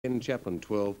10, Chaplin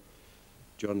 12,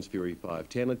 John's Fury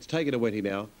 5-10. Let's take it away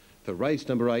now for race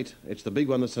number 8. It's the big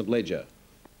one, the St Ledger.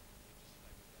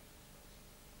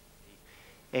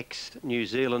 Ex-New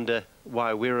Zealander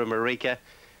Waiwira Marika,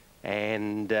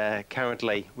 and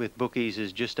currently with bookies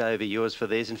is just over yours for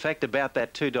theirs. In fact, about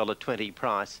that $2.20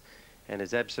 price, and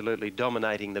is absolutely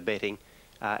dominating the betting.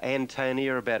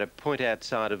 Antonia about a point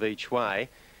outside of each way,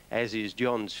 as is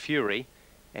John's Fury,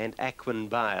 and Aquin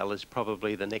Bale is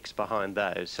probably the next behind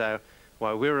those. So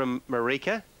Waiwira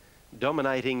Marika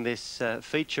dominating this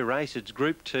feature race. It's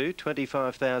Group 2,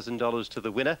 $25,000 to the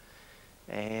winner,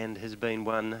 and has been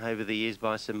won over the years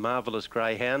by some marvellous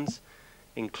greyhounds,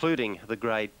 including the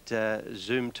great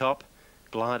Zoom Top,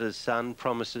 Glider's Son,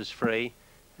 Promises Free,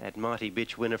 at Mighty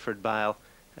Bitch Winifred Bale,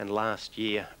 and last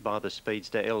year by the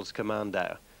speedster Els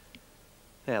Commando.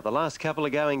 Now the last couple are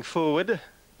going forward.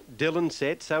 Dylan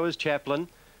set, so is Chaplin.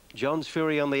 John's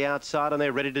Fury on the outside, and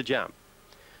they're ready to jump.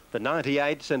 The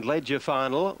 98 St Ledger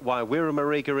final, Waiwira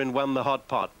Marika in won the hot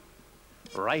pot.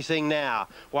 Racing now.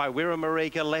 Waiwira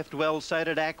Marika left well, so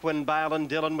did Aquin Bale, and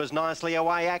Dylan was nicely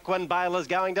away. Aquin Bale is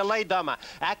going to lead them.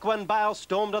 Aquin Bale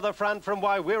stormed to the front from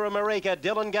Waiwira Marika.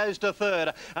 Dylan goes to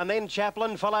third, and then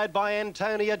Chaplin followed by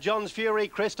Antonia, John's Fury,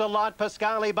 Crystal Light,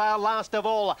 Pascali Bale last of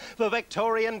all. The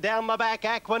Victorian down the back,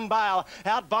 Aquin Bale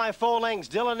out by 4 lengths.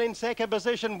 Dylan in second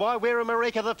position, Waiwira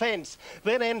Marika the fence.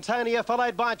 Then Antonia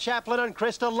followed by Chaplin and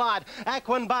Crystal Light.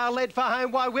 Aquin Bale led for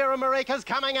home. Waiwira Marika's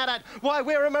coming at it.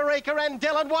 Waiwira Marika and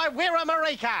Dylan. Waiwira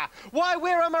Marika.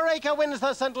 Waiwira Marika wins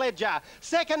the St Ledger.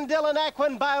 Second, Dylan.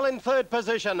 Aquin Bale in third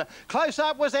position. Close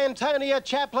up was Antonia,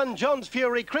 Chaplin, John's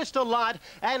Fury, Crystal Light,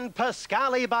 and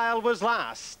Pascali Bale was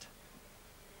last.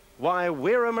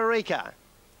 Waiwira Marika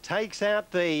takes out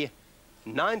the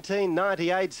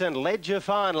 1998 St Ledger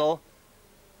final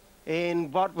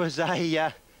in what was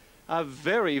a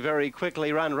very, very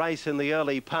quickly run race in the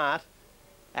early part.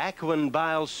 Aquin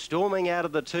Bale storming out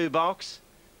of the 2 box,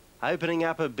 opening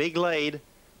up a big lead.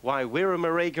 Waiwira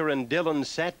Marika and Dylan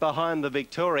sat behind the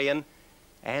Victorian,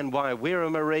 and Waiwira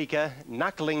Marika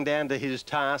knuckling down to his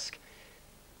task,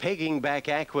 pegging back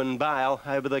Aquin Bale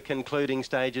over the concluding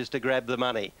stages to grab the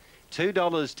money.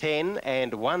 $2.10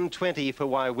 and $1.20 for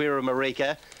Waiwira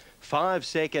Marika. 5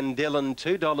 second Dylan,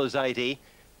 $2.80.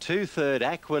 2 third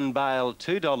Aquin Bale,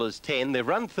 $2.10. They've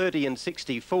run 30 and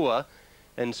 64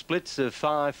 and splits of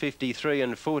 5.53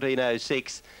 and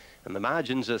 14.06. And the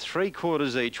margins are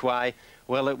 3/4 each way.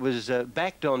 Well, it was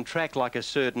backed on track like a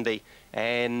certainty,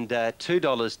 and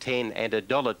 $2.10 and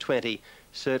 $1.20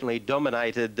 certainly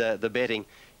dominated the betting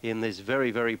in this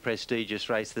very, very prestigious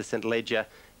race, the St Ledger,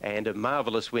 and a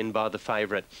marvellous win by the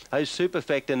favourite. Those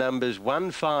superfecta numbers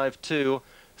 1, 5, 2,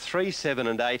 3, 7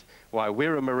 and 8.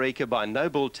 Waiwira Marika by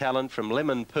Noble Talent from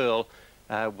Lemon Pearl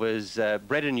was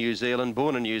bred in New Zealand,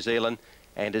 born in New Zealand,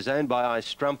 and is owned by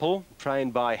Strumple,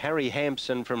 trained by Harry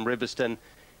Hampson from Riverston,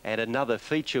 and another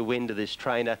feature win to this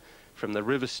trainer from the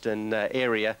Riverston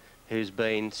area, who's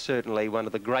been certainly one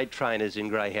of the great trainers in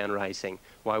greyhound racing.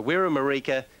 Waiwira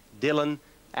Marika, Dylan,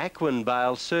 Aquin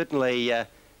Bale certainly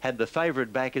had the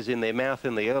favourite backers in their mouth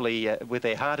in the early, with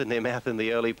their heart in their mouth in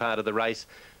the early part of the race.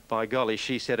 By golly,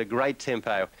 she set a great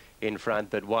tempo in front,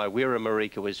 but Waiwira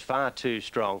Marika was far too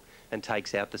strong and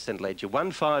takes out the St Ledger.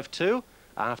 1-5-2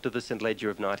 after the St Ledger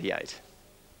of 98.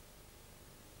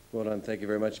 Well done, thank you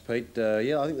very much, Pete.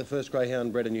 Yeah, I think the first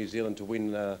greyhound bred in New Zealand to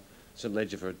win St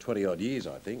Ledger for 20-odd years,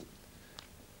 I think.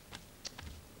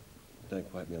 Don't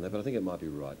quote me on that, but I think it might be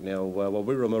right. Now,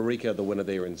 Waiwira Marika, the winner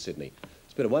there in Sydney.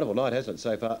 It's been a wonderful night, hasn't it,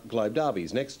 so far? Globe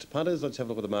Derbies. Next, punters, let's have a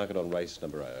look at the market on race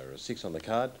number 6 on the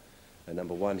card. And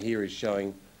number 1 here is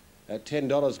showing at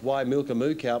 $10, Why Milk a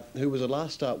Moo Cow, who was a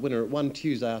last start winner at 1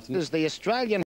 Tuesday afternoon. Is the Australian